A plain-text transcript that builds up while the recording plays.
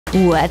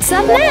What's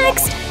up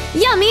next?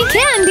 Yummy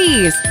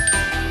candies!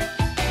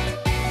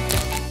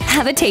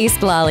 Have a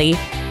taste, Lolly.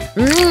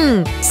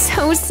 Mmm,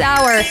 so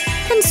sour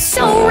and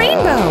so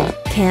rainbow.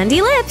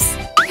 Candy lips.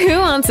 Who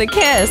wants a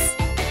kiss?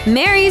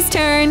 Mary's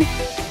turn.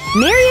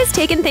 Mary has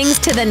taken things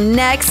to the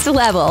next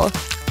level.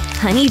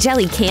 Honey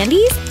jelly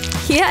candies?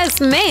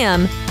 Yes,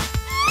 ma'am.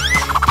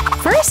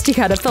 First, you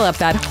gotta fill up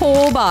that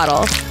whole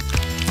bottle.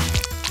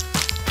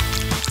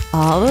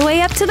 All the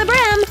way up to the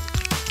brim.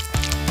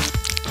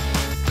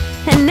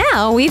 And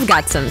now we've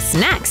got some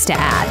snacks to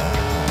add.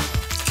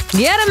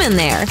 Get them in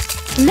there.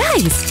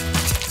 Nice!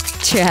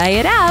 Try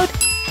it out.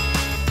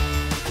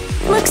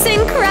 Looks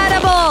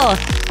incredible!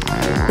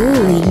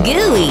 Ooey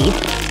gooey.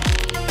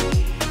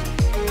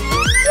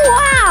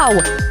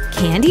 Wow!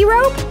 Candy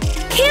rope?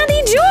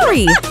 Candy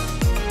jewelry!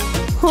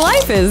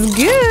 Life is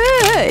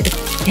good!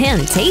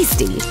 And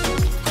tasty.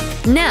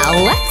 Now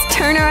let's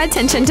turn our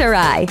attention to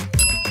Rye.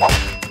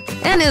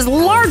 And his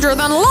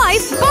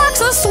larger-than-life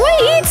box of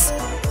sweets!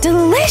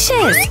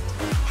 Delicious!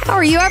 How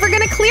are you ever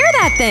gonna clear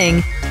that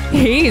thing?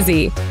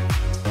 Easy.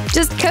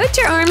 Just coat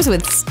your arms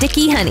with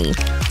sticky honey.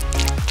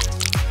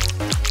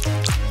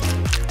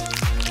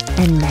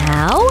 And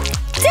now,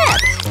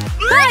 dip!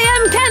 I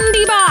am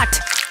Candy Bot!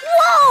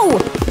 Whoa!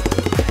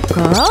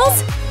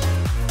 Girls?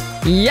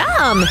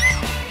 Yum!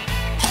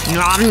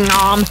 Nom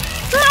nom!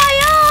 My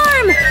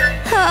arm!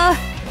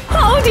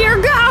 Oh dear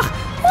God!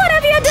 What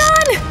have you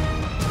done?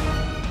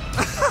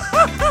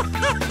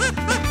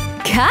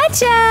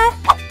 Gotcha!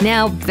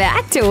 Now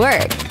back to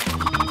work.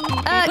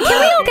 Can we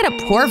all get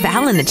a poor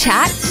Val in the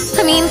chat?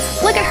 I mean,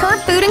 look at her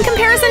food in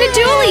comparison to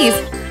Julie's.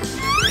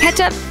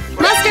 Ketchup,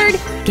 mustard,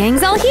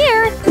 gang's all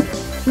here.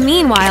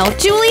 Meanwhile,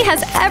 Julie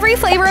has every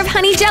flavor of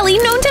honey jelly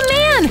known to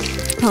man.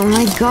 Oh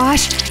my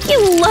gosh,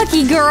 you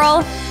lucky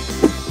girl.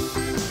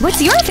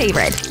 What's your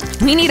favorite?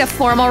 We need a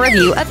formal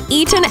review of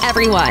each and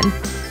every one.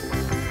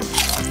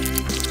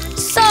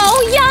 So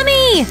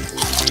yummy!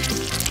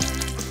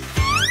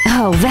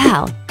 Oh,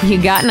 Val, you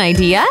got an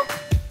idea?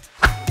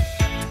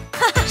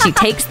 She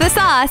takes the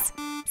sauce.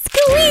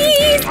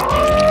 Squeeze!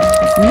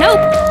 Nope,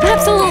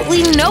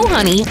 absolutely no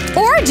honey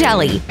or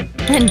jelly.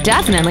 And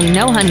definitely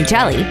no honey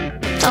jelly.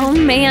 Oh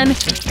man,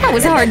 that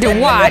was hard to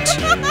watch.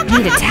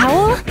 Need a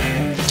towel?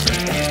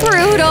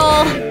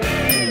 Brutal.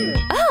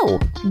 Oh,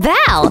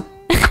 Val!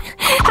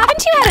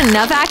 Haven't you had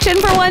enough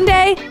action for one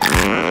day?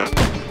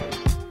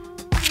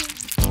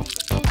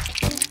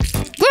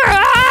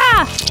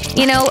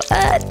 You know,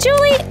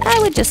 Julie, I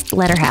would just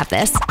let her have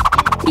this.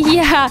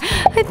 Yeah,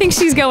 I think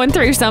she's going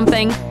through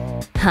something.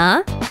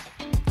 Huh?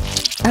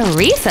 A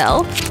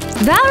refill?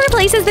 Val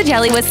replaces the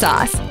jelly with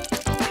sauce.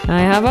 I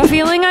have a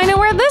feeling I know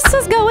where this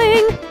is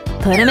going.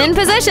 Put him in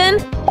position.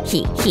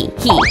 He.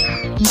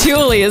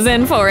 Julie is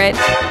in for it.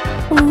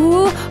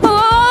 Ooh,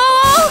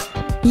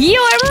 oh! You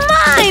are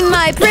mine,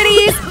 my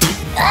pretties!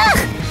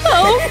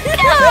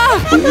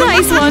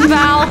 Nice one,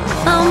 Val.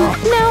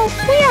 No,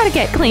 we ought to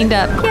get cleaned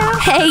up. Yeah.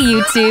 Hey,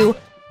 you two.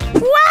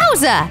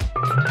 Wowza!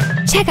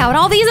 Check out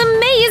all these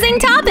amazing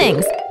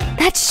toppings!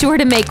 That's sure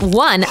to make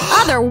one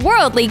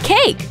otherworldly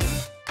cake!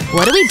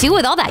 What do we do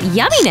with all that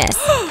yumminess?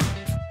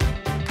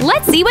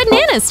 Let's see what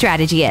Nana's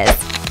strategy is.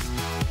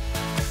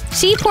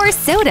 She pours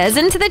sodas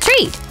into the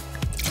treat.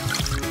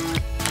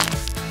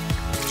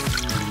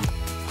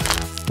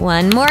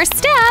 One more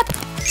step.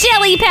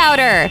 Jelly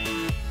powder!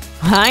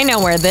 I know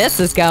where this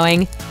is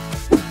going.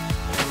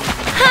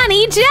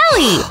 Honey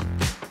jelly!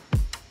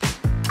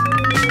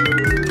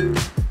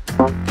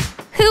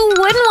 Who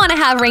wouldn't want to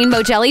have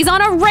rainbow jellies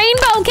on a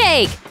rainbow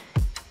cake?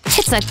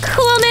 It's a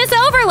coolness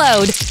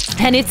overload!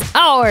 And it's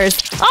ours!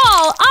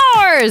 All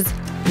ours!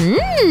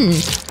 Mmm!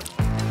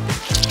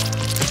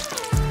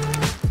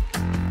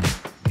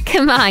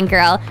 Come on,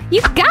 girl.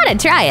 You gotta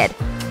try it.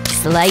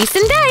 Slice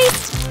and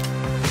dice.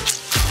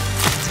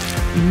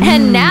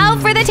 And now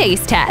for the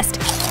taste test.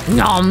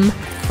 Nom!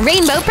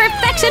 Rainbow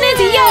perfection is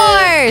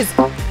yours!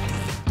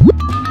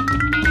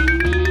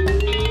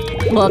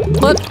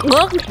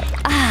 Look!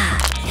 Ah,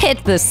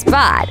 hit the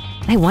spot.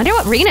 I wonder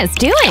what Rena's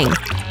doing.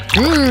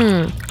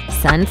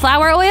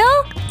 Sunflower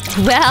oil?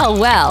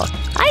 Well,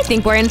 I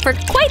think we're in for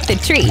quite the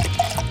treat.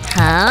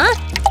 Huh?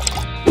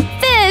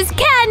 Fizz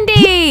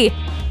candy!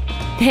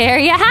 There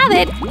you have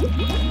it.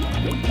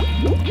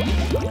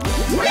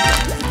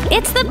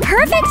 It's the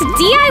perfect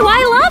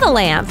DIY lava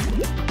lamp.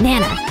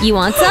 Nana, you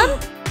want some?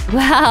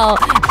 Well,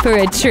 for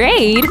a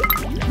trade.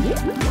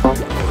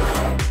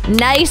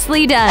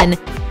 Nicely done.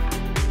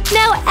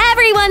 Now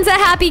everyone's a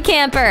happy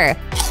camper.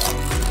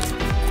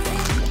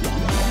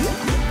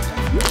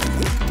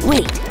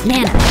 Wait,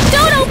 Nana,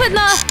 don't open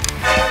the…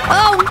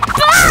 Oh,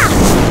 bah!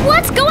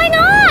 What's going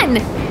on?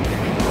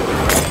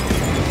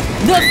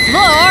 The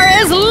floor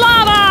is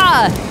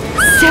lava!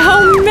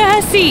 So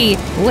messy!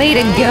 Way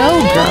to go,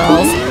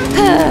 girls.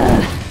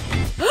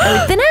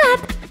 Open up!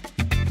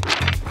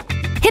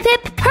 Hip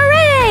hip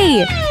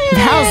hooray!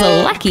 Val's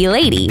a lucky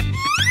lady.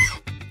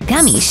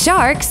 Gummy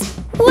sharks?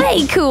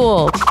 Way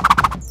cool!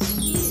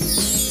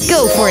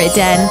 Go for it,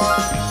 Den.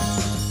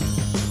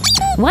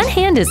 One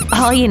hand is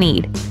all you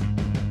need.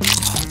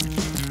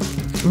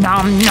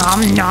 Nom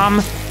nom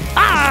nom.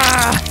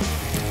 Ah!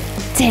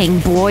 Dang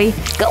boy,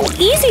 go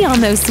easy on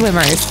those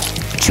swimmers.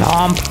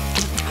 Chomp.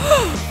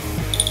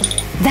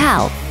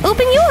 Val,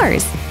 open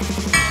yours.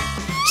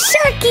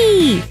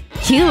 Sharky!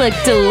 You look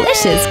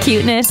delicious,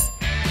 cuteness.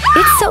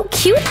 It's so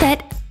cute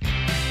that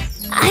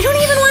I don't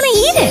even want to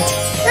eat it.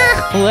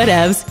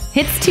 Whatevs,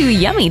 it's too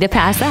yummy to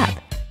pass up.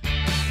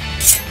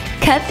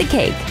 Cut the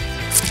cake.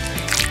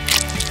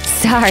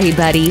 Sorry,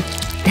 buddy.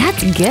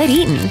 That's good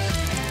eating.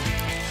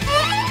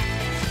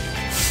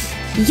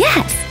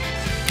 Yes!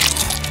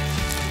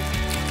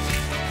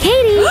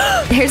 Katie,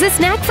 there's a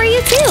snack for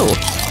you too.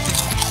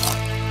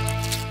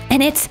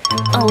 And it's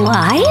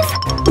alive?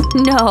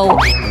 No.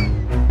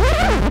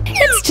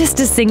 It's just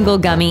a single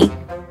gummy.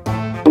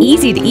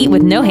 Easy to eat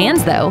with no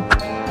hands though.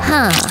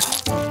 Huh.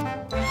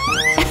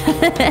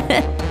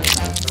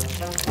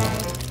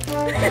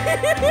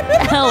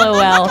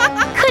 LOL.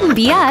 Couldn't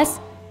be us.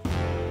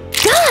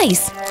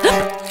 Guys!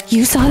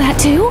 You saw that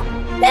too?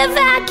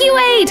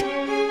 Evacuate!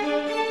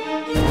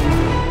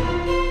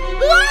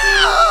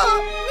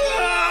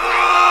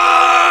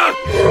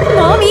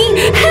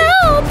 Mommy,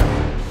 help!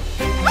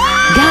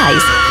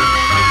 Guys.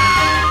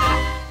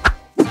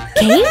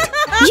 Kate?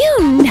 You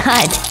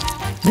nut!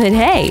 But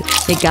hey,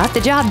 it got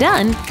the job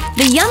done.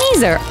 The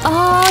yummies are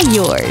all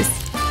yours.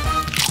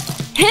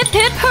 Hip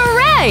hip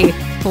hooray!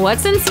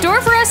 What's in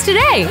store for us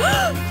today?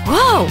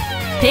 Whoa!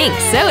 Pink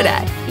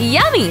soda!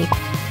 Yummy!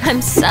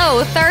 I'm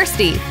so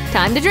thirsty.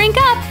 Time to drink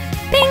up.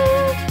 Bing!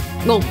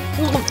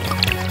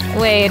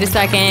 Wait a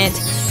second.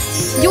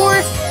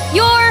 Your…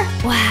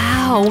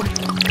 Wow!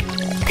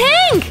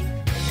 Pink!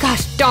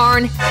 Gosh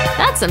darn!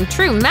 That's some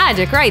true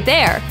magic right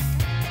there.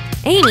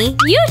 Amy,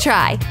 you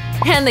try.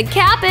 And the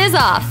cap is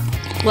off.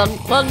 Glug,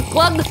 glug,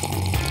 glug.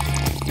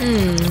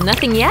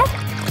 Nothing yet?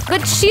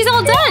 But she's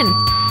all done.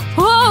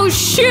 Oh,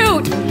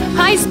 shoot!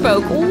 I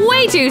spoke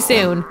way too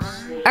soon.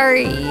 Are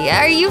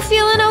you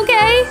feeling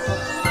okay?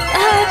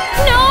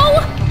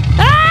 No!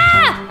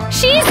 Ah!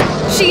 She's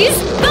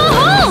the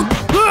Hulk!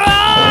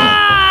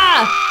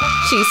 Ah!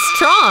 She's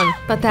strong,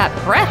 but that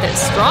breath is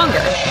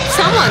stronger.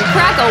 Someone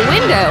crack a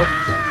window.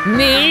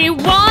 Me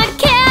want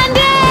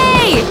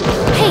candy!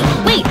 Hey,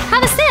 wait,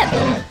 have a sip.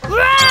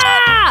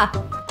 Ah!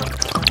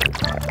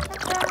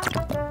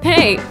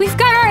 Hey, we've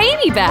got our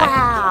Amy back.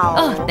 Wow.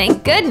 Oh,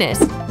 thank goodness.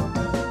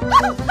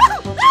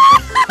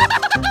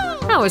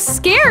 That was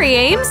scary,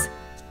 Ames.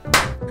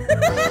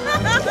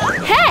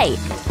 Hey,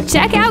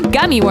 check out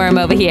Gummy Worm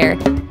over here.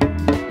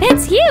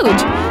 It's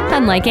huge,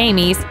 unlike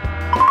Amy's.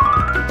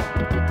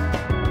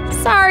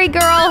 Sorry,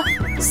 girl.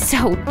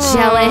 So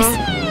jealous.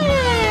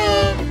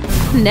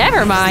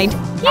 Never mind.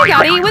 You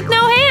gotta eat with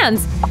no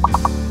hands.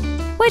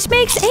 Which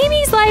makes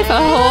Amy's life a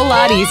whole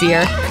lot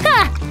easier.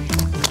 Ha!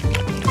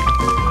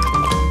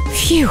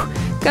 Phew.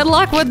 Good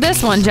luck with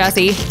this one,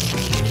 Jessie.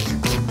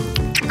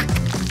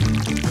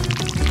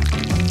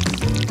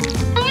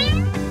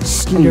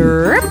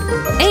 Slurp.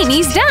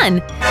 Amy's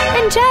done.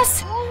 And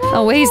Jess,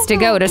 a ways to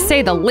go to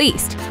say the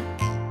least.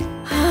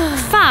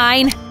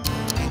 Fine.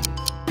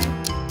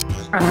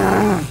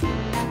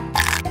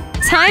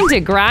 Time to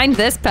grind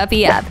this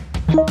puppy up.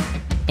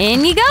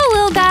 In you go,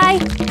 little guy.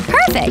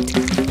 Perfect.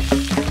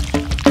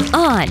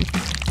 On.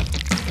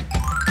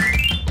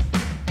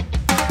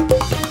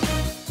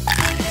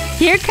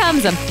 Here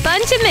comes a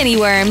bunch of mini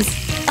worms.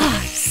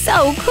 Oh,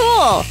 so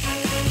cool.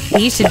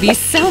 These should be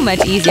so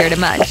much easier to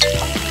munch.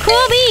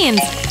 Cool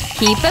beans.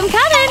 Keep them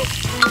coming.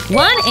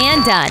 One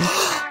and done.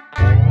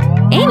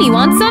 Amy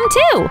wants some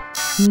too.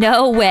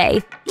 No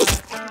way.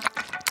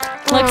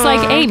 Looks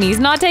like Amy's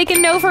not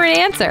taking no for an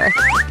answer.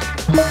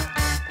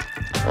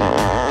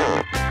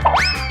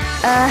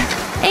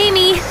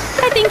 Amy,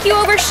 I think you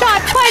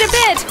overshot quite a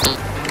bit.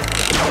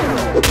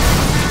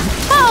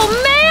 Oh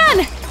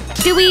man!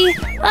 Do we,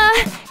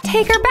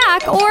 take her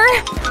back or…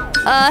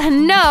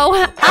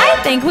 no, I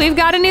think we've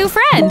got a new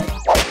friend.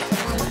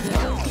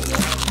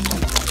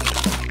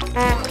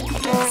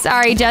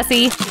 Sorry,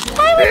 Jessie.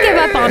 I would give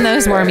up on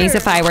those wormies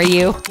if I were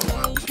you.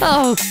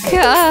 Oh,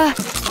 God.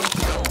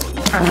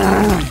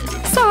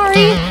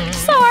 Sorry.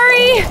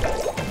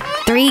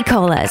 3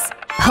 colas.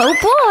 Oh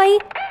boy!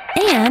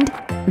 And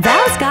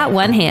Val's got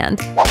one hand.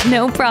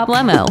 No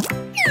problemo.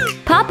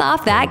 Pop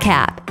off that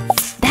cap.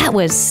 That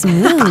was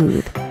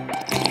smooth.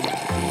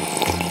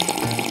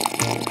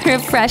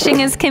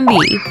 Refreshing as can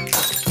be.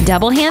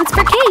 Double hands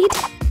for Kate.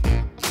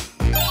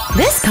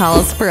 This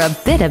calls for a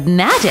bit of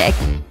magic.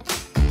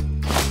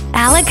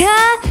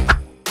 Alaka!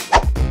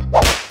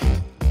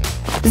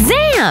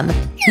 Zam!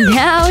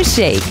 Now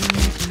shake.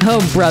 Oh,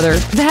 brother,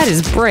 that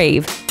is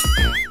brave.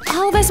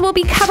 All of us will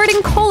be covered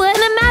in cola in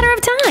a matter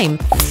of time.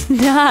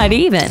 Not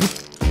even.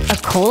 A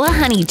cola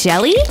honey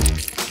jelly?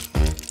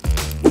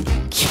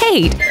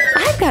 Kate,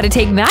 I've got to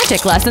take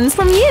magic lessons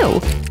from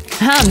you.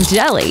 I'm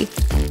jelly.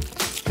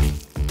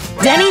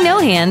 Denny No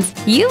Hands,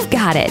 you've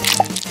got it.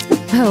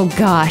 Oh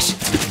gosh.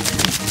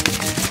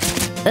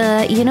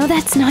 You know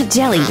that's not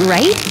jelly,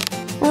 right?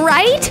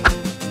 Right?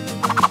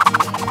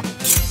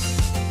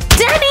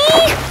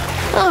 Denny!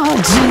 Oh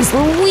jeez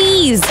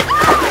Louise!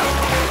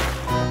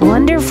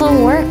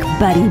 Wonderful work,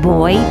 buddy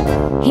boy.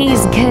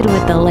 He's good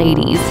with the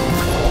ladies.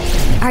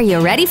 Are you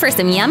ready for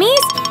some yummies?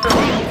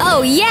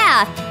 Oh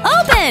yeah!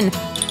 Open!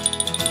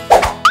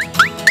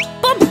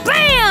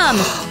 Ba-bam!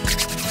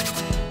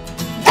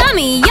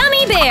 Gummy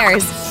yummy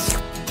bears!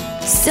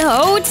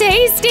 So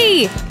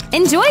tasty!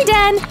 Enjoy,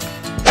 Den!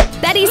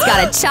 Betty's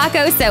got a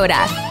Choco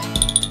Soda.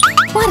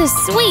 What a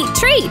sweet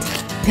treat!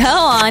 Go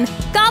on,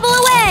 gobble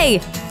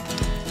away!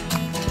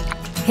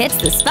 Hits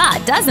the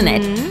spot, doesn't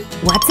it?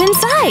 What's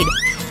inside?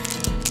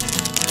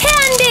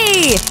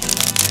 Candy!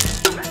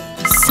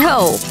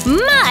 So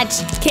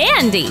much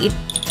candy!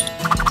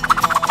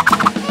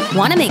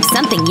 Want to make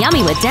something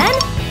yummy with Den?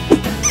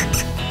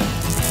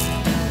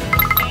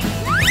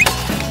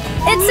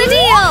 It's a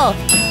deal!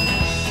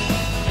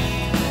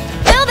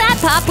 Fill that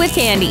pop with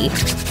candy.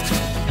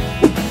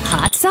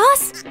 Hot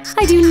sauce?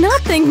 I do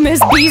not think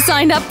Miss B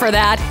signed up for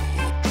that.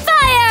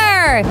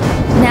 Fire!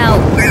 Now,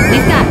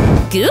 we've got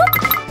goop?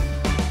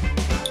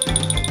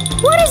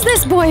 What is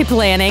this boy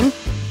planning?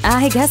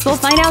 I guess we'll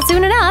find out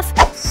soon enough.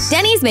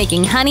 Denny's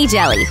making honey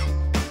jelly.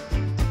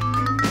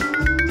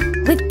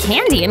 With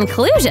candy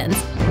inclusions.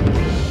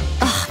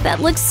 Oh,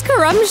 that looks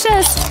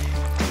scrumptious.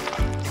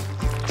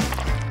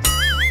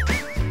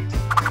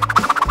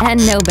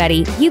 And no,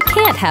 Betty, you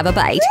can't have a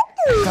bite.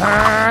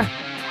 Grr.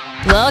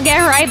 We'll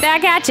get right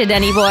back at you,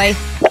 Denny boy.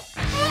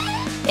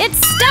 It's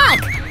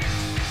stuck!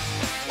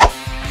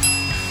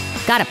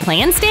 Got a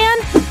plan, Stan?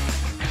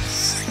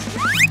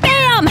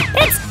 Bam!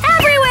 It's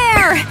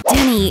everywhere!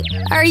 Denny,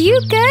 are you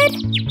good?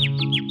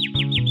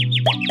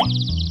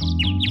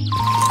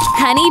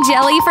 Honey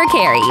jelly for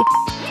Carrie.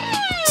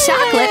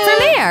 Chocolate for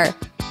Mare.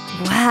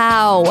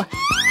 Wow.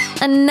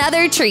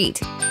 Another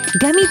treat.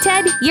 Gummy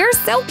Ted, you're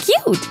so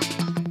cute.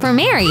 For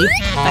Mary,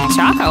 a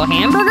Choco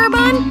hamburger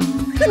bun?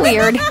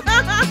 Weird.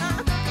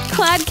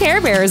 Glad Care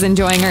Bear is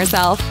enjoying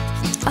herself.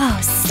 Oh,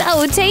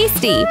 so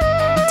tasty.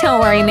 Don't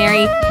worry,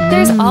 Mary.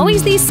 There's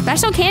always these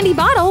special candy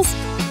bottles.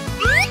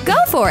 Go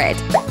for it.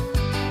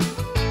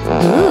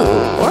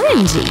 Ooh,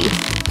 orangey.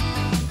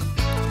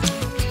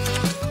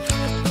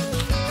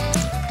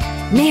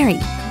 Mary,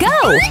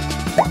 go!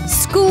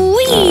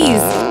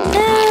 Squeeze!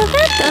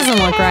 That doesn't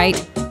look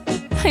right.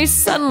 I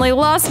suddenly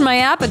lost my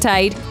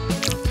appetite.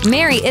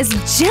 Mary is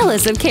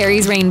jealous of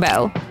Carrie's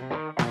rainbow.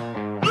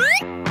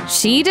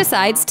 She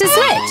decides to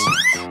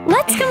switch.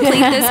 Let's complete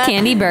this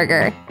candy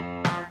burger.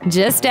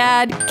 Just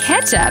add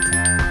ketchup.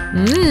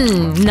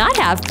 Not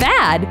half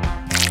bad.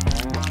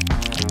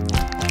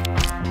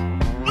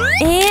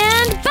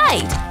 And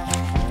bite!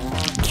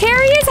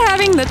 Carrie is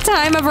having the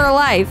time of her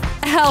life.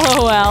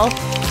 LOL.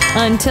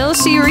 Until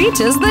she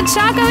reaches the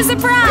Choco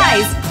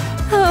Surprise!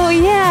 Oh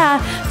yeah,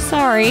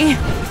 sorry.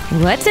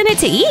 What's in it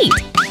to eat?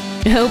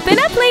 Open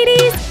up,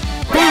 ladies!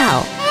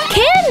 Wow,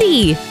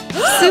 candy!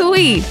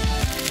 Sweet!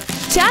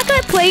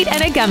 Chocolate plate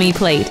and a gummy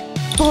plate.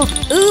 Oh,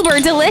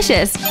 uber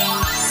delicious!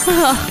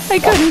 Oh, I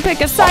couldn't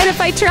pick a side if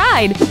I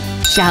tried.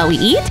 Shall we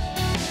eat?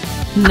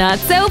 Not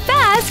so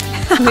fast!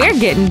 We're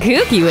getting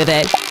kooky with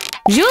it.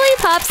 Julie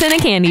pops in a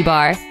candy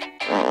bar.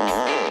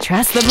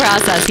 Trust the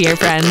process here,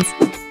 friends.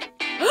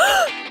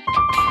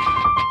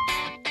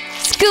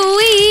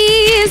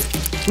 Squeeze!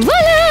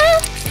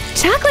 Voila!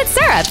 Chocolate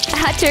syrup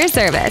at your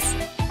service.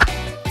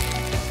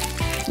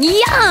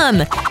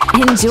 Yum!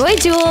 Enjoy,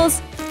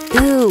 Jules.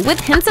 Ooh, with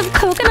hints of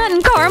coconut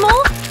and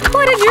caramel?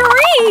 What a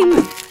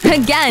dream!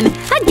 Again!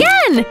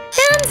 Again!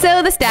 And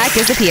so the stack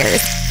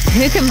disappears.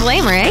 Who can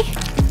blame her,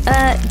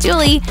 eh?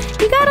 Julie,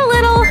 you got a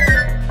little…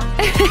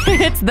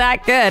 It's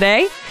that good,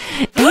 eh?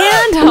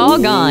 And all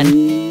gone.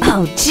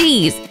 Oh,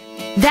 geez.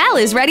 Val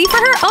is ready for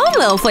her own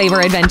little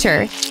flavor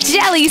adventure.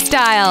 Jelly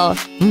style.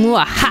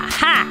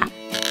 Mwahaha!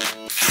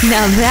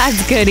 Now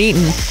that's good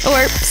eating.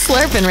 Or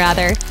slurping,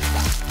 rather.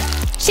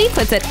 She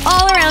puts it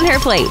all around her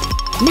plate.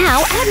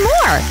 Now add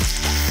more.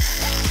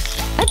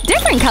 A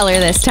different color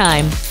this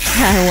time.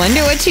 I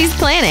wonder what she's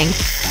planning.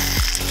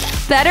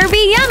 Better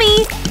be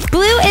yummy.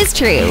 Blue is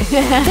true.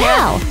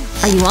 Val,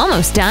 are you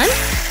almost done?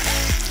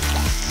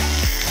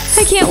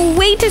 I can't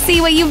wait to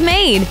see what you've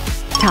made.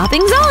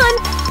 Toppings on.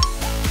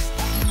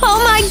 Oh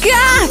my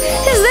god!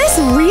 Is this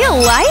real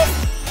life?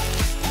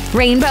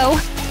 Rainbow,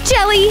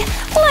 jelly,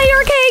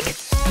 layer cake!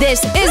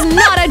 This is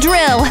not a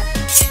drill!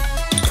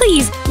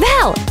 Please,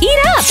 Val, eat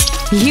up!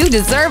 You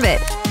deserve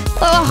it!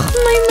 Ugh,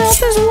 my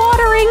mouth is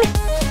watering!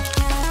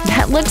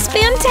 That looks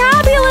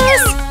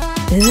fantabulous!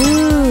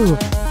 Ooh,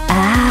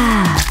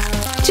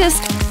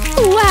 just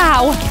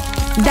wow!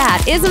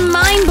 That is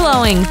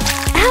mind-blowing!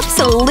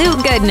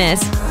 Absolute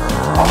goodness!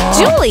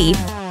 Julie!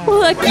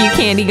 Look, you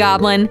candy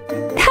goblin!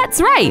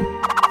 That's right!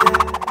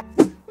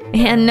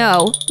 And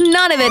no,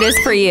 none of it is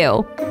for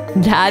you.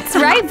 That's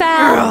right,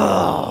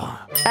 Val.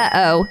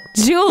 Uh-oh,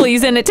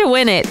 Julie's in it to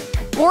win it.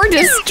 Or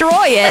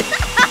destroy it.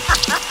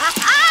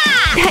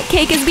 That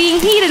cake is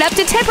being heated up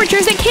to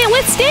temperatures it can't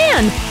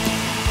withstand.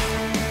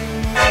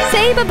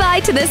 Say bye-bye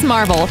to this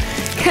marble,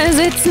 cause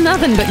it's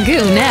nothing but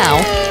goo now.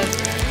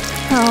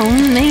 Oh,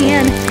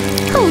 man.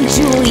 Oh,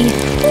 Julie.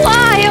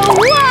 Why, oh,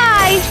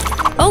 why?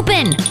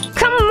 Open!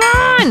 Come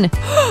on!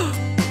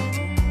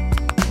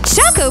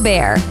 Choco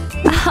Bear.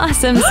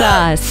 Awesome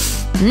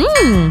sauce.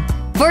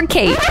 For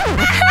Kate.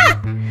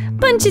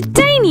 Bunch of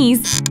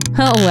tinies.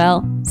 Oh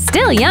well,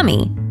 still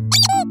yummy.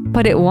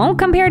 But it won't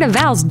compare to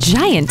Val's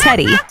giant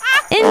teddy.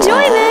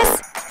 Enjoy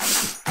this!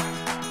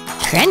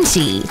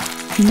 Crunchy.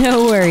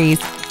 No worries,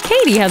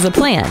 Katie has a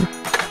plan.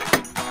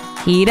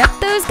 Heat up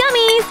those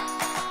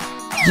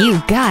gummies.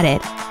 You got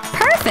it.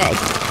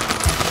 Perfect.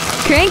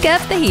 Crank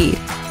up the heat.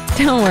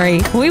 Don't worry,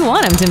 we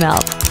want them to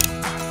melt.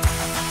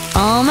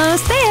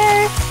 Almost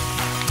there.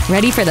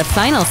 Ready for the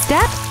final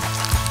step?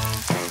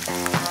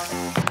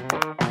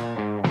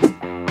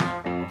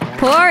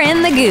 Pour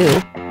in the goo.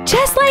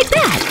 Just like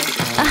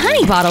that. A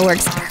honey bottle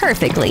works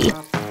perfectly.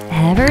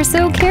 Ever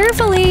so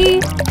carefully.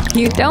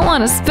 You don't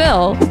want to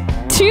spill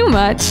too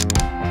much.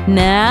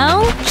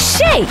 Now,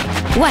 shake!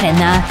 What in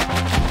the…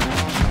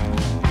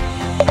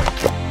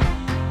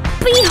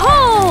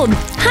 Behold!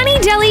 Honey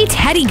jelly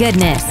teddy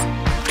goodness!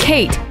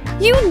 Kate,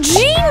 you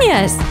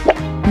genius!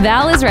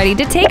 Val is ready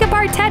to take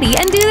apart Teddy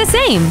and do the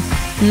same.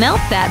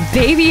 Melt that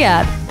baby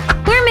up.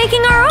 We're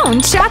making our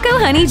own Choco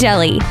Honey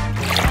Jelly.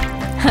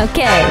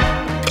 Okay.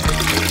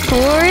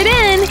 Pour it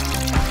in.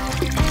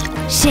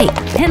 Shake,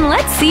 and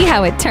let's see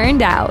how it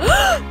turned out.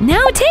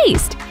 Now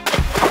taste.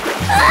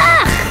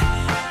 Ugh!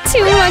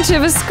 Too much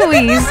of a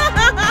squeeze.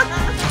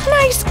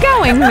 Nice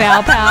going,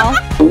 Val Pal.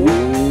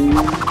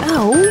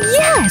 Oh,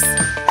 yes!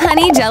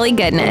 Honey jelly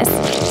goodness.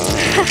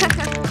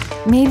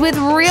 Made with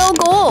real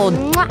gold.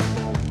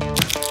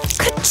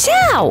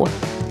 Ka-chow!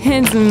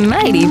 It's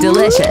mighty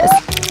delicious.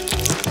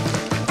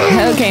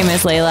 Okay,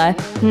 Miss Layla.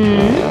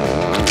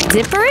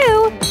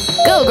 Dipperoo!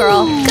 Go,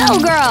 girl! Go,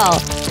 girl!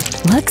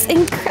 Looks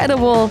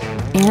incredible.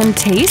 And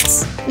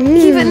tastes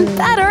even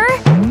better.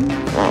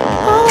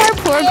 All our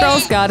poor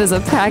girl's got is a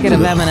packet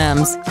of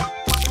M&Ms.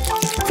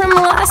 From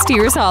last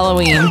year's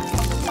Halloween.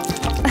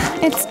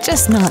 It's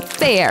just not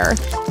fair.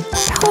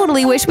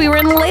 Totally wish we were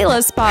in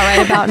Layla's spot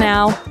right about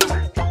now.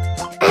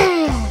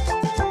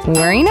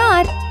 Worry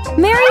not.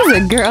 Mary's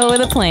a girl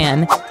with a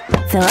plan.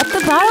 Fill up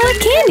the bottle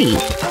with candy.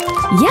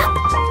 Yep.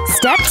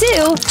 Step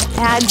 2.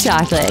 Add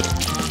chocolate.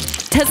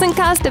 Doesn't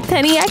cost a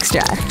penny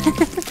extra.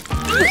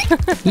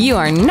 You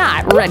are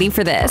not ready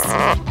for this.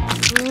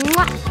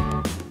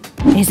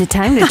 Is it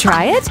time to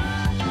try it?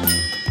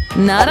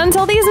 Not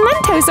until these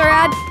Mentos are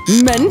added.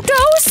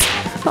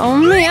 Mentos? Oh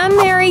man,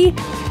 Mary.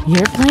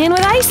 You're playing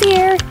with ice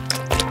here.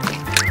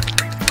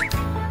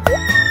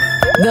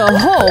 The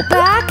whole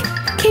pack?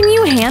 Can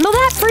you handle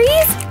that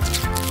freeze?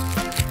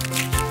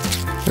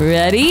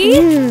 Ready?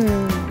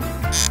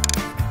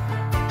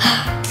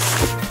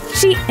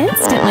 She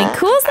instantly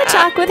cools the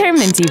chalk with her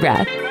minty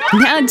breath.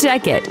 Now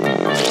check it.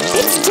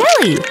 It's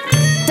jelly!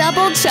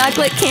 Double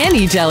chocolate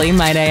candy jelly,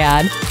 might I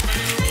add.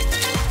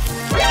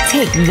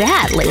 Take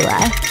that,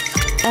 Layla.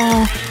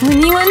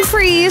 When you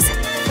unfreeze.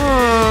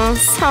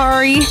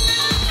 Sorry.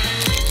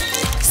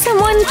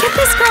 Someone get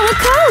this girl a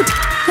coat!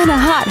 And a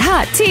hot,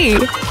 hot tea.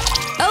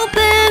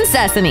 Open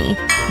sesame.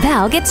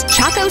 Val gets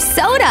Choco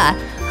Soda.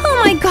 Oh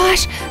my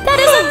gosh, that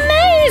is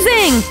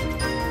amazing!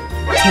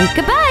 Take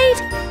a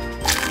bite.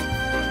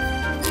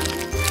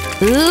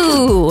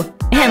 Ooh,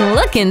 and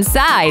look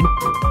inside.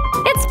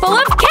 It's full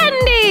of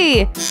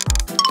candy!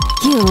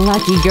 You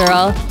lucky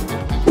girl.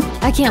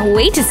 I can't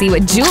wait to see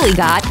what Julie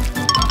got.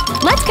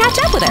 Let's catch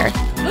up with her.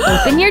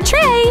 Open your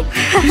tray.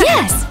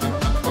 Yes!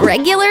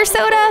 Regular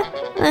soda?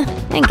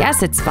 I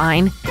guess it's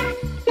fine.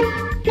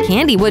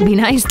 Candy would be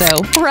nice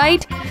though,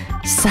 right?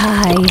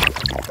 Sigh.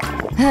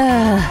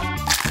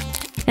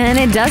 And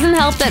it doesn't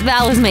help that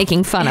Val is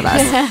making fun of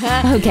us.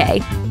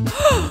 Okay.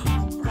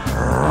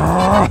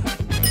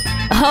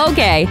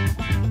 Okay.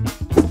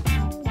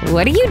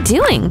 What are you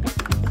doing?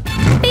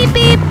 Beep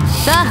beep!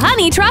 The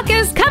honey truck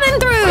is coming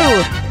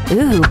through!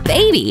 Ooh,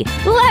 baby,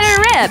 let her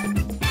rip!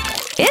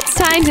 It's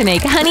time to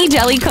make honey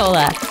jelly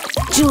cola.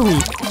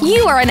 Julie,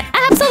 you are an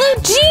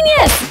absolute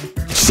genius!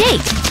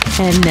 Shake!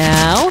 And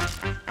now…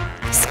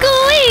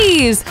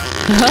 squeeze!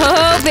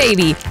 Oh,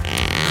 baby!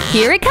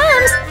 Here it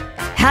comes!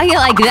 How you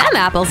like them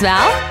apples,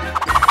 Val?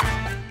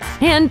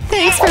 And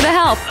thanks for the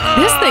help.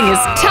 This thing is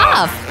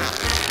tough.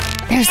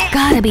 There's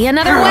gotta be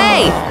another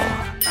way.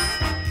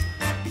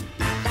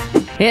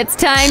 It's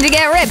time to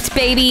get ripped,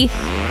 baby.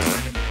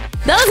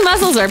 Those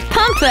muscles are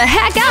pumped the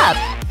heck up.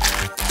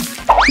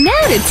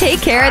 Now to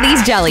take care of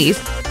these jellies.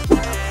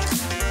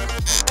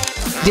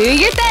 Do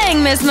your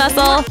thing, Miss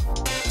Muscle.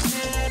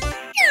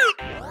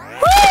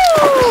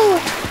 Woo!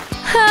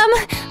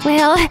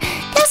 Well,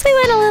 guess we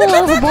went a little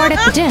overboard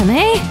at the gym,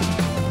 eh?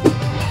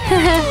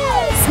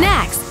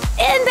 Snacks!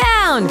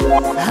 Inbound!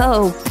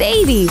 Oh,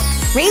 baby!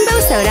 Rainbow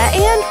soda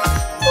and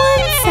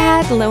one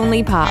sad,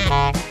 lonely pop.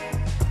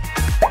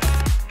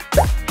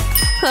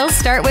 We'll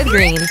start with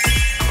green.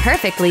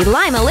 Perfectly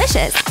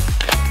lime-alicious.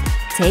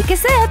 Take a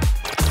sip.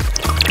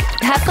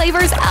 That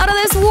flavor's out of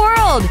this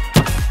world!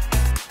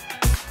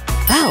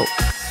 Oh.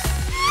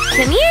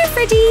 Come here,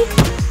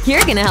 Fridgie.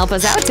 You're gonna help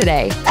us out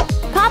today.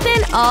 Pop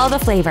in all the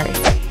flavors.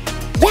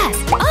 Yes,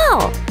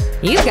 all!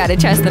 You've got to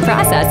trust the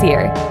process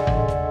here.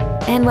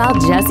 And while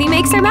Jessie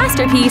makes her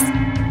masterpiece,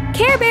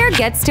 Care Bear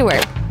gets to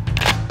work.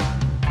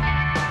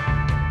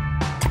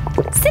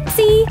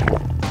 Sipsy!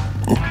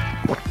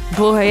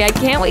 Boy, I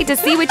can't wait to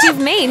see what you've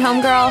made,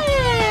 homegirl.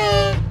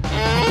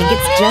 I think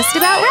it's just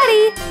about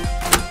ready.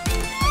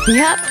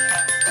 Yep,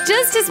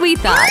 just as we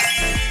thought.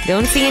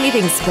 Don't see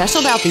anything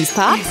special about these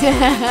pops?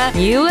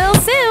 You will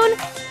soon.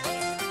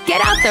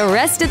 Get out the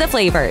rest of the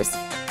flavors.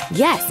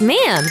 Yes,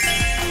 ma'am.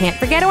 Can't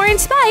forget orange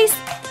spice.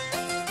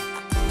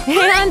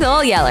 And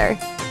Old Yeller.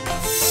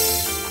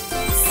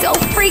 So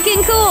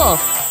freaking cool!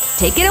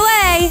 Take it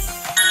away!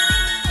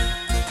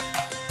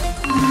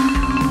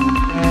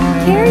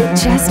 Carrie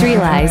just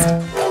realized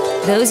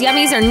those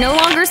yummies are no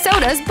longer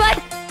sodas, but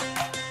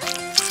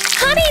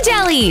honey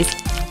jellies!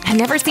 I've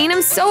never seen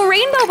them so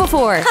rainbow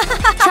before!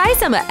 Try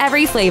some of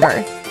every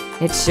flavor.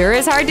 It sure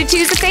is hard to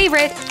choose a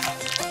favorite.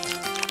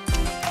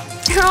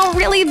 They're all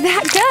really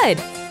that good!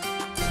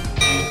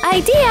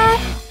 Idea!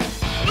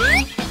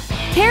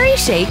 Carrie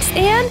shakes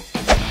and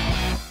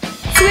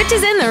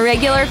switches in the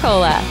regular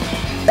cola.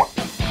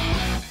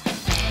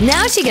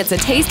 Now she gets a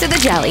taste of the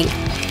jelly.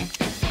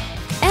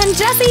 And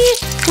Jessie,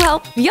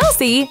 well, you'll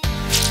see.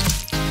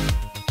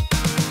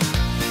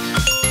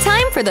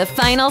 Time for the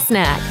final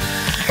snack.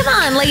 Come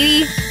on,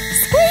 lady.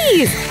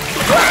 Squeeze!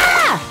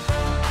 Ah!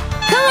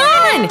 Come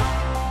on!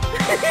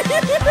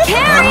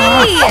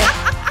 Carrie!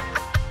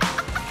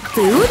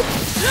 Food?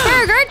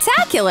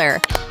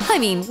 Burger-tacular! I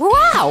mean,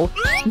 wow!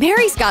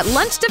 Mary's got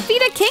lunch to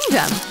feed a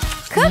kingdom.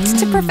 Cooked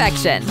to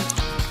perfection.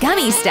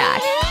 Gummy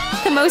stack.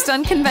 The most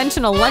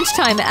unconventional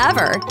lunchtime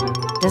ever.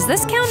 Does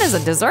this count as a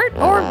dessert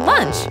or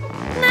lunch?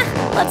 Nah,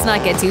 let's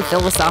not get too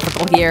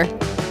philosophical here.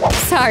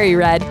 Sorry,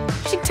 Red.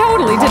 She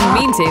totally didn't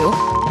mean to.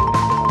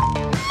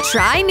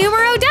 Try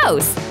numero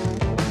dos.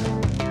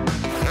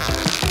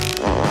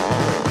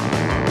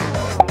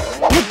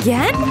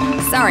 Again?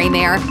 Sorry,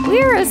 Mare.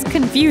 We're as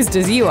confused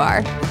as you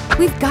are.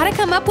 We've got to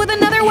come up with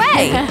another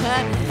way.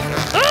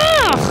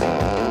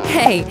 Ugh!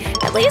 Hey,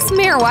 at least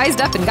Mare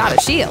wised up and got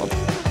a shield.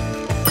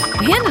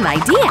 And an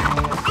idea.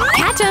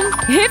 Catch him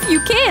if you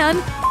can.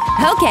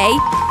 Okay,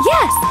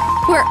 yes,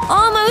 we're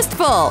almost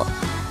full.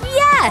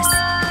 Yes!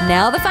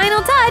 Now the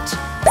final touch.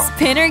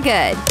 Spinner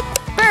Good.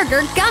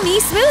 Burger Gummy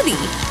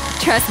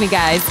Smoothie. Trust me,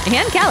 guys,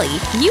 and Kelly,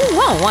 you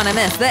won't want to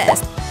miss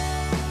this.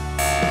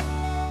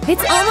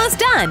 It's almost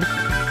done.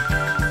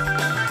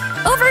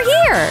 Over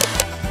here.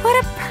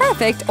 What a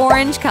perfect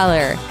orange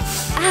color.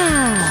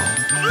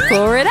 Ah,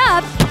 pour it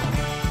up.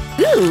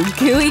 Ooh,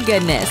 gooey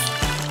goodness.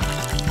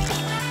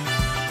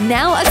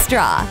 Now a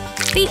straw.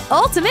 The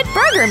ultimate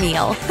burger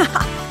meal.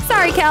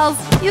 Sorry, Kels.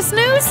 You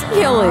snooze,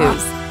 you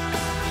lose.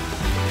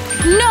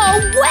 No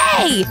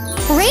way!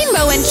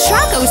 Rainbow and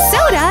Choco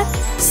Soda?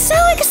 So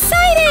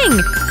exciting!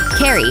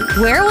 Carrie,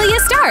 where will you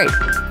start?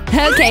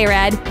 Okay,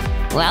 Red.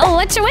 Well,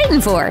 what you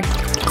waiting for?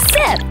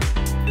 Sip!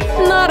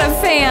 Not a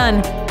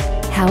fan.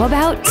 How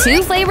about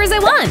 2 flavors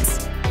at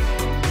once?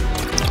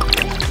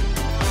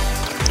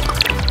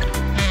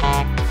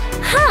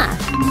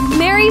 Huh.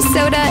 Mary's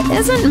soda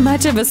isn't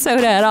much of a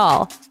soda at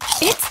all.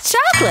 It's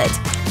chocolate.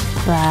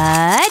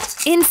 But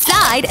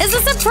inside is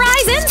a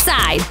surprise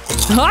inside!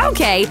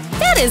 Okay,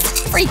 that is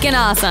freaking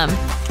awesome!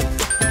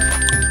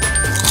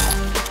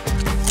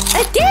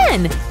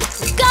 Again!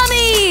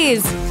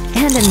 Gummies!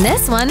 And in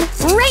this one,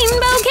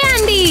 rainbow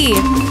candy!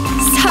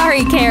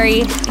 Sorry,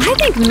 Carrie. I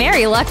think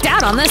Mary lucked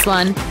out on this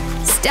one.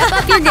 Step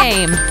up your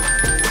game!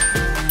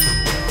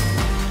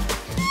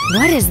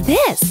 What is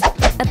this?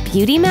 A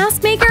beauty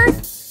mask maker?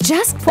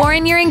 Just pour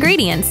in your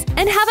ingredients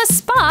and have a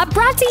spa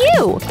brought to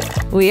you!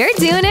 We're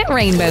doing it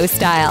rainbow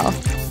style.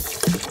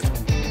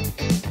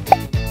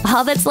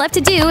 All that's left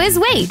to do is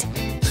wait.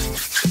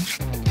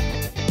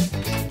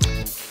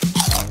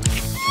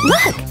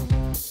 Look!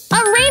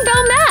 A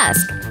rainbow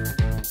mask!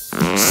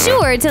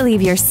 Sure to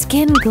leave your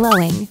skin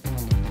glowing.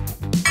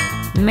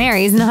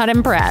 Mary's not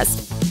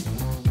impressed.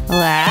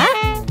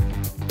 What?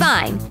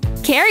 Fine.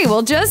 Carrie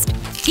will just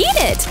eat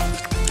it!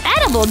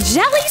 Edible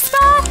jelly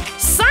spa?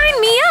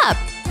 Sign me up!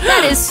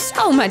 That is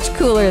so much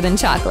cooler than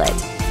chocolate.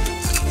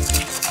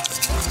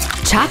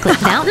 Chocolate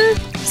fountain?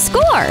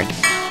 Score!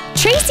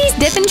 Tracy's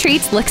Dippin'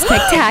 Treats look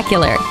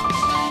spectacular.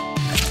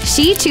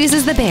 She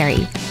chooses the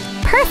berry.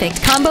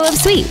 Perfect combo of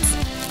sweets.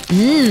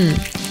 Mmm.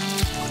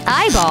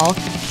 Eyeball,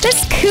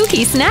 this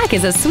kooky snack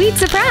is a sweet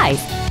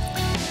surprise.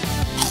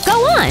 Go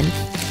on.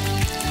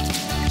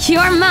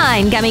 You're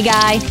mine, gummy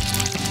guy.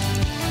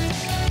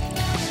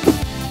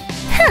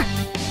 Huh,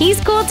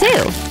 he's cool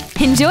too.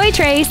 Enjoy,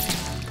 Trace.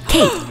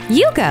 Kate,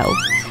 you go.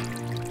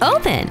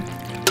 Open.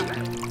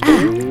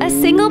 Ah, a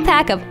single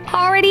pack of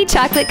already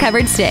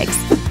chocolate-covered sticks.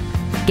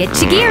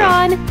 Get your gear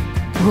on.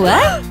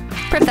 What?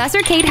 Professor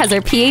Kate has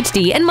her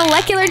PhD in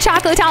molecular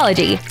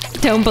chocolatology.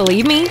 Don't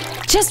believe me?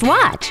 Just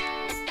watch.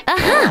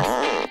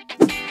 Uh-huh.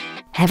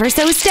 Ever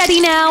so steady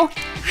now.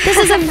 This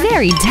is a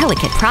very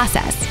delicate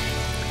process.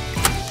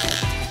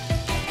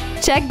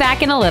 Check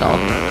back in a little.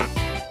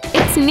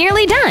 It's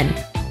nearly done.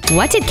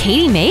 What did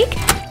Katie make?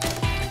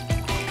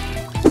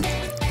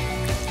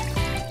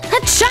 A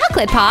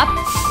chocolate pop!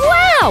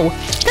 Wow!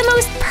 The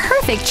most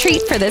perfect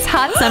treat for this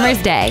hot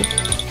summer's day.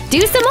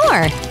 Do some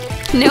more.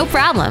 No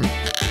problem.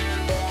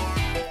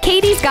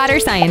 Katie's got her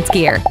science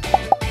gear.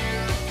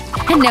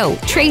 And no,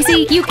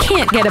 Tracy, you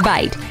can't get a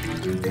bite.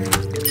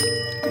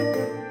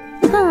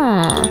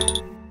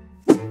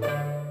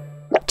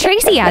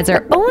 Tracy adds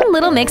her own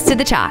little mix to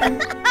the chalk.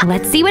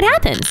 Let's see what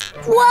happens.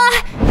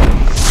 What?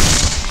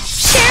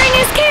 Sharing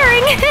is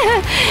caring!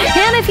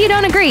 And if you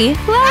don't agree,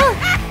 well,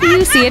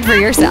 you see it for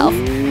yourself.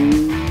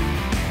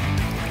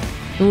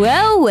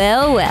 Well,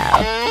 well,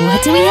 well.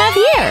 What do we have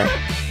here?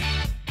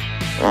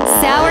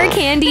 Sour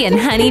candy and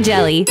honey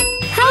jelly.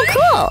 How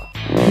cool!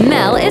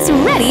 Mel is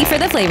ready for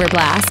the flavor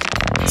blast.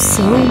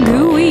 So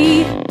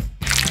gooey.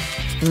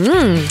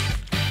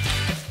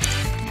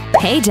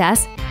 Hey,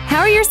 Jess.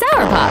 How are your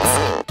Sour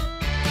Pops?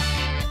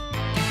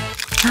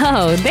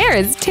 Oh, they're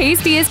as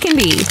tasty as can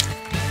be.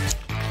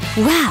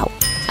 Wow!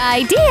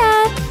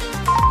 Idea!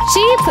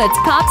 She puts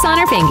pops on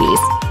her fingies.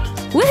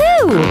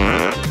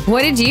 Woohoo!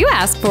 What did you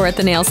ask for at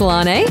the nail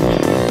salon, eh?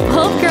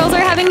 Both girls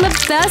are having the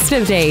best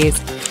of days.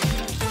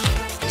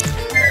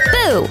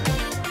 Boo!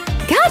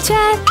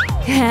 Gotcha!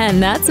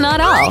 And that's not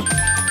all.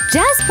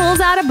 Jess pulls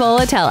out a bowl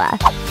of Tella.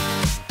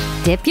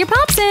 Dip your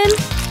pops in.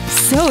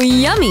 So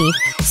yummy!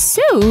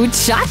 So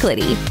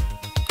chocolatey.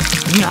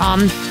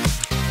 Nom!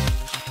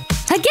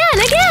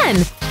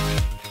 Again!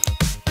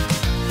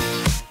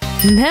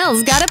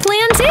 Mel's got a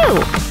plan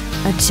too!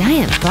 A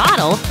giant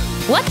bottle?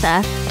 What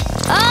the?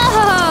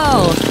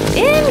 Oh!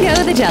 In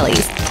go the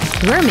jellies!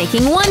 We're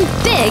making one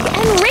big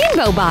and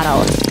rainbow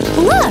bottle!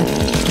 Look!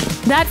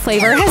 That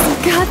flavor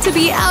has got to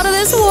be out of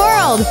this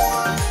world!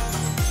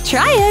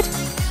 Try it!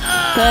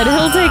 But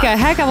it'll take a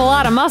heck of a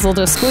lot of muscle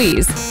to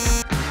squeeze.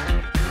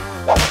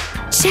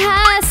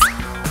 Jess!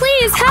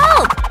 Please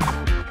help!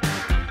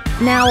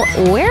 Now,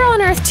 where on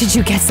earth did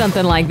you get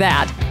something like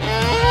that?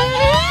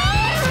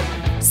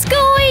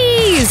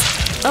 Squeeze!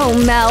 Oh,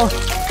 Mel.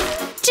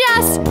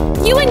 Jess!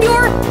 You and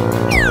your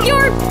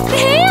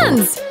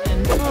hands!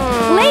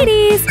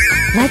 Ladies,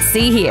 let's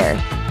see here.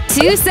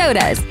 2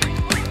 sodas.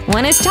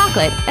 One is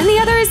chocolate and the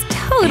other is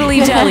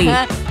totally jelly.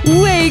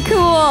 Way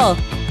cool!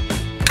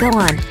 Go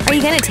on, are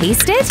you gonna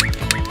taste it?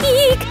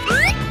 Eek!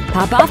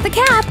 Pop off the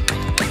cap.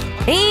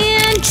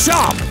 And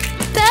chomp!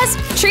 Best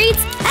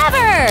treats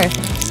ever!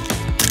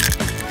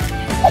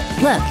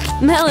 Look,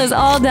 Mel is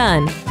all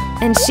done.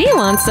 And she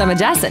wants some of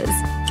Jess's.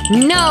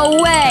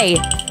 No way!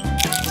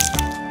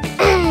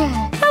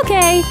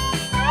 Okay.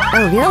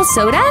 A real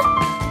soda?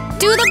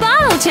 Do the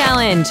bottle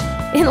challenge!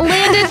 It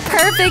landed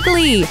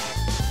perfectly!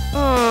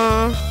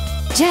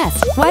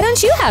 Jess, why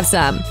don't you have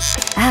some?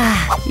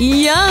 Ah,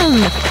 yum!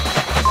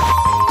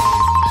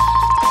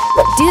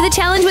 Do the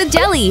challenge with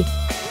jelly!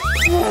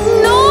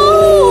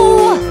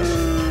 No!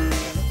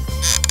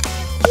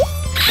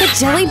 The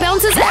jelly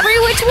bounces every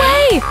which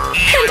way!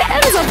 And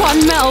ends up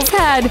on Mel's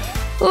head!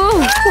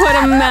 Ooh, what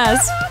a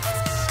mess!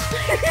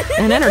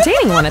 An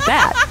entertaining one at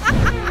that.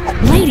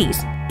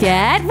 Ladies,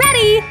 get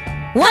ready!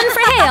 One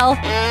for Hale,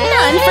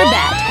 none for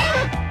Bet.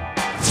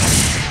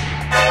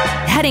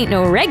 That ain't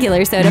no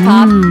regular soda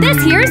pop.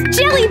 This here's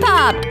Jelly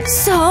Pop!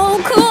 So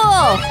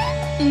cool!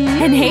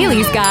 And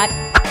Haley's got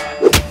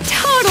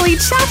totally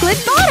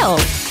chocolate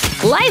bottles!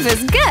 Life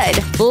is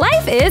good!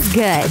 Life is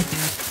good!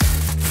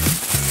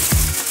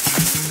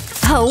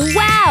 Oh,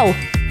 wow!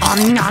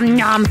 Nom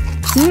nom!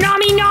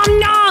 Nommy nom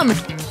nom!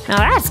 Now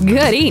that's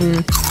good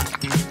eating.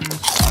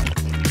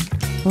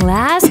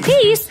 Last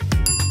piece.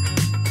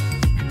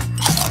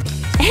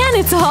 And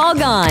it's all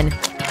gone.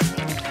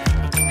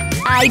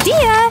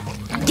 Idea!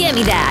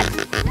 Gimme that!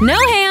 No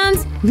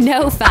hands,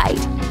 no fight.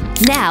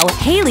 Now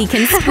Haley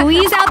can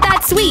squeeze out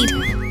that sweet.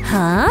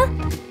 Huh?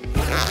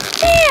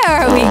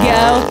 There we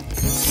go!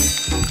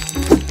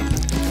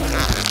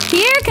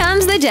 Here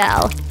comes the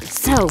gel.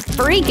 So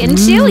freaking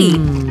chewy.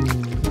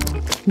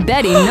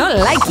 Betty no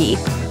likey.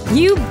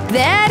 You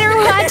better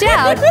watch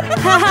out.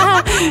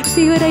 Haha,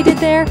 see what I did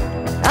there?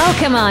 Oh,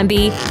 come on,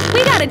 Bee.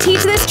 We gotta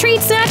teach this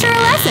treat snatcher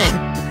a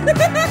lesson.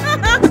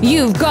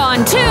 You've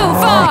gone too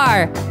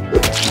far!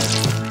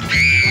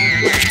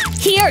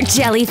 Here,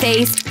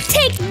 Jellyface,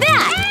 take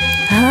that!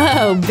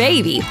 Oh,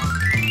 baby.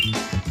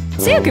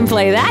 Two can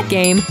play that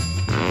game.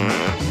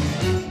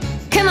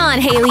 Come on,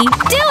 Haley,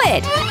 do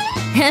it!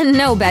 And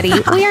no, Betty,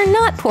 we are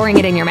not pouring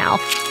it in your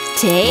mouth.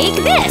 Take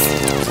this!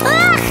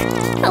 Ah!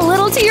 A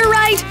little to your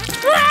right.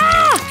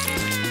 Ah!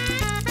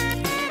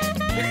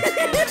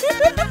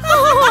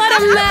 Oh, what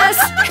a mess!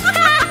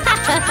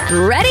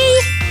 Ready?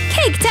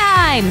 Cake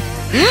time!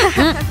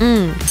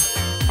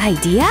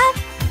 Idea?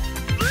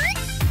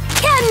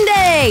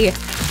 Candy!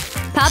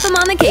 Pop them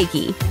on the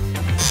cakey.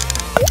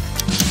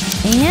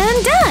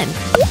 And done!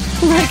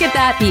 Look at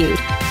that beaut.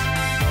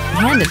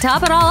 And to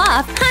top it all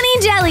off, honey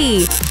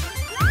jelly!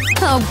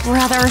 Oh,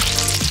 brother.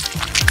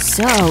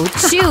 So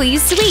chewy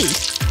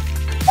sweet.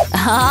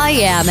 Oh,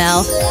 yeah,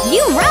 Mel.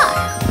 You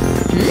rock!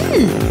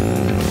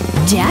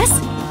 Jess?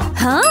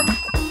 Huh?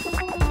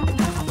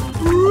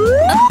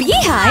 A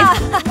beehive?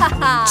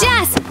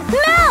 Jess!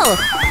 Mel!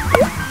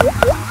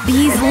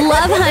 Bees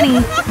love honey.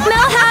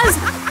 Mel has…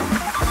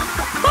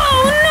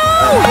 Oh,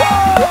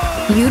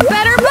 no! You'd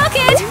better book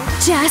it!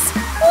 Jess,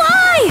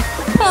 why?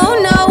 Oh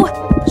no!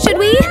 Should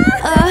we,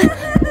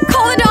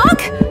 call a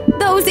doc?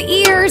 Those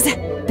ears!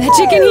 Bet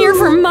you can hear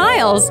for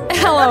miles!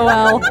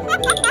 LOL.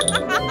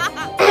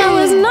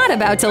 Bella's not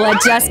about to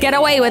let Jess get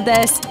away with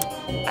this.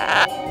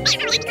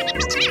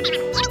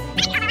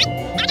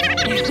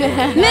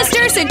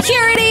 Mr.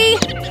 Security!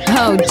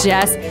 Oh,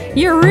 Jess,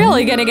 you're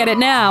really gonna get it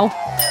now.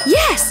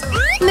 Yes!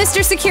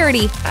 Mr.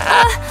 Security.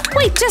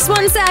 Wait just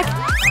one sec.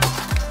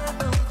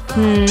 How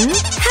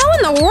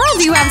in the world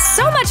do you have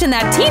so much in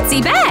that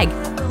teensy bag?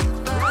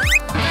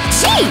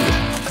 Gee!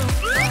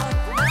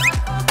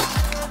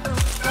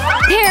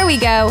 There we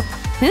go.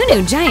 Who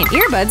knew giant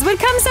earbuds would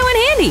come so in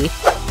handy?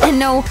 And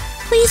no,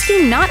 please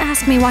do not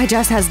ask me why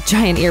Jess has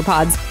giant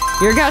earpods.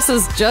 Your guess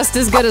is just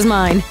as good as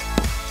mine.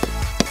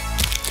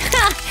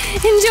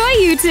 Enjoy,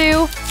 you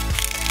two!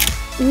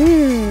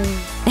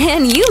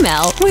 And you,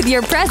 Mel, with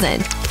your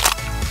present.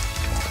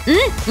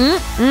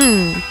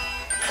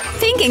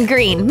 Pink and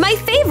green, my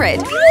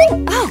favorite!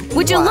 Oh,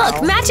 would you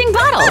look? Matching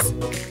bottles!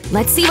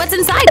 Let's see what's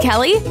inside,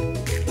 Kelly!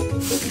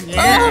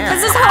 Oh,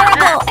 this is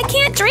horrible! I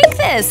can't drink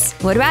this!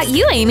 What about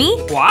you, Amy?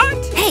 What?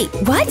 Hey,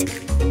 what?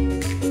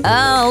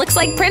 Oh, looks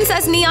like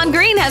Princess Neon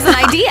Green has an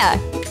idea!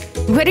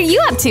 What are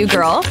you up to,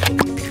 girl?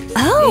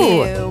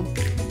 Oh! Ew.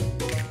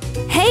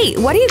 Hey,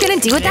 what are you gonna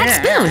do with that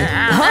spoon?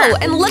 Oh,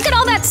 and look at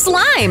all that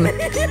slime!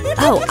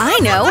 Oh, I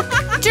know!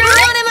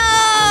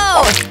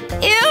 Geronimo!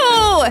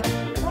 Ew!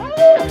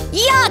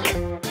 Yuck!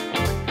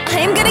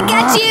 I'm gonna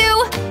get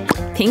you!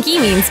 Pinky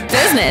means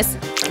business.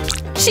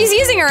 She's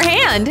using her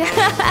hand!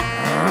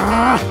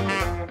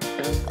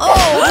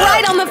 Oh,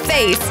 right on the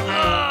face!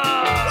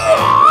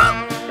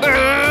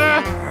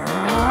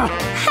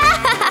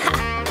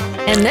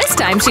 And this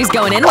time she's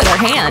going in with her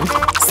hand.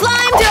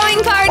 Slime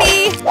throwing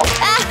party!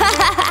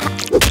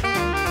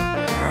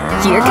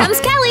 Here comes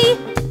Kelly!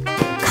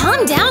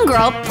 Calm down,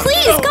 girl!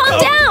 Please, calm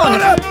down!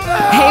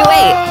 Hey,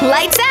 wait!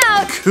 Lights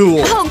out!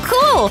 Cool. Oh,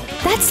 cool!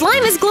 That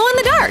slime is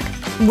glow-in-the-dark!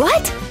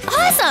 What?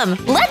 Awesome!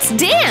 Let's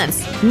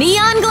dance!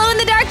 Neon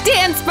glow-in-the-dark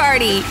dance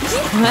party!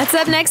 What's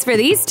up next for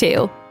these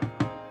two?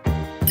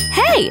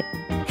 Hey!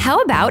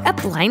 How about a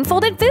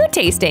blindfolded food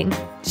tasting?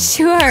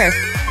 Sure!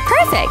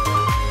 Perfect!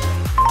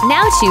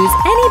 Now choose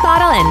any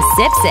bottle and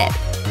sip.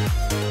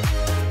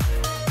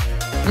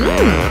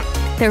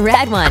 The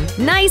red one.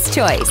 Nice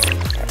choice.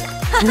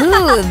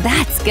 Ooh,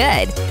 that's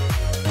good.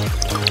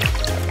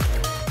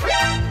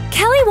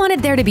 Kelly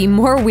wanted there to be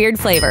more weird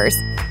flavors.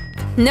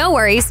 No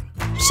worries.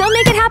 She'll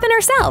make it happen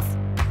herself.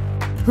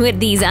 With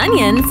these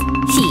onions.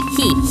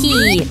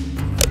 Hee.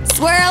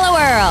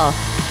 Swirl-a-whirl.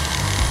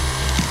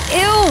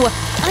 Ew!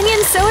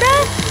 Onion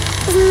soda?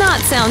 Does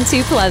not sound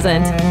too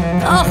pleasant.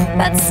 Oh,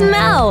 that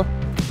smell!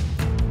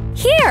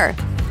 Here!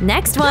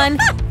 Next one!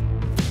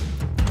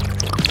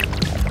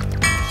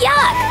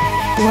 Yuck!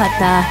 What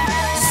the?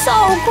 So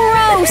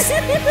gross!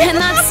 And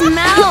that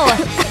smell!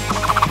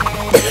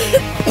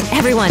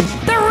 Everyone,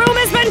 the room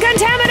has been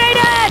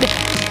contaminated!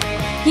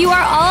 You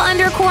are all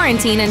under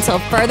quarantine until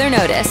further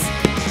notice.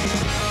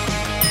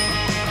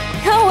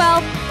 Oh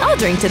well, I'll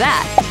drink to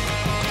that.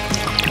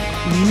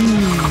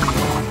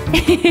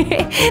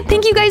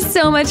 Thank you guys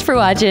so much for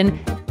watching.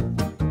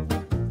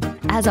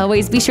 As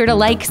always, be sure to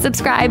like,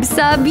 subscribe,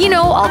 sub, you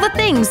know, all the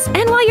things.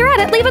 And while you're at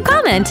it, leave a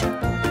comment.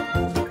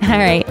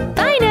 Alright,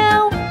 bye now!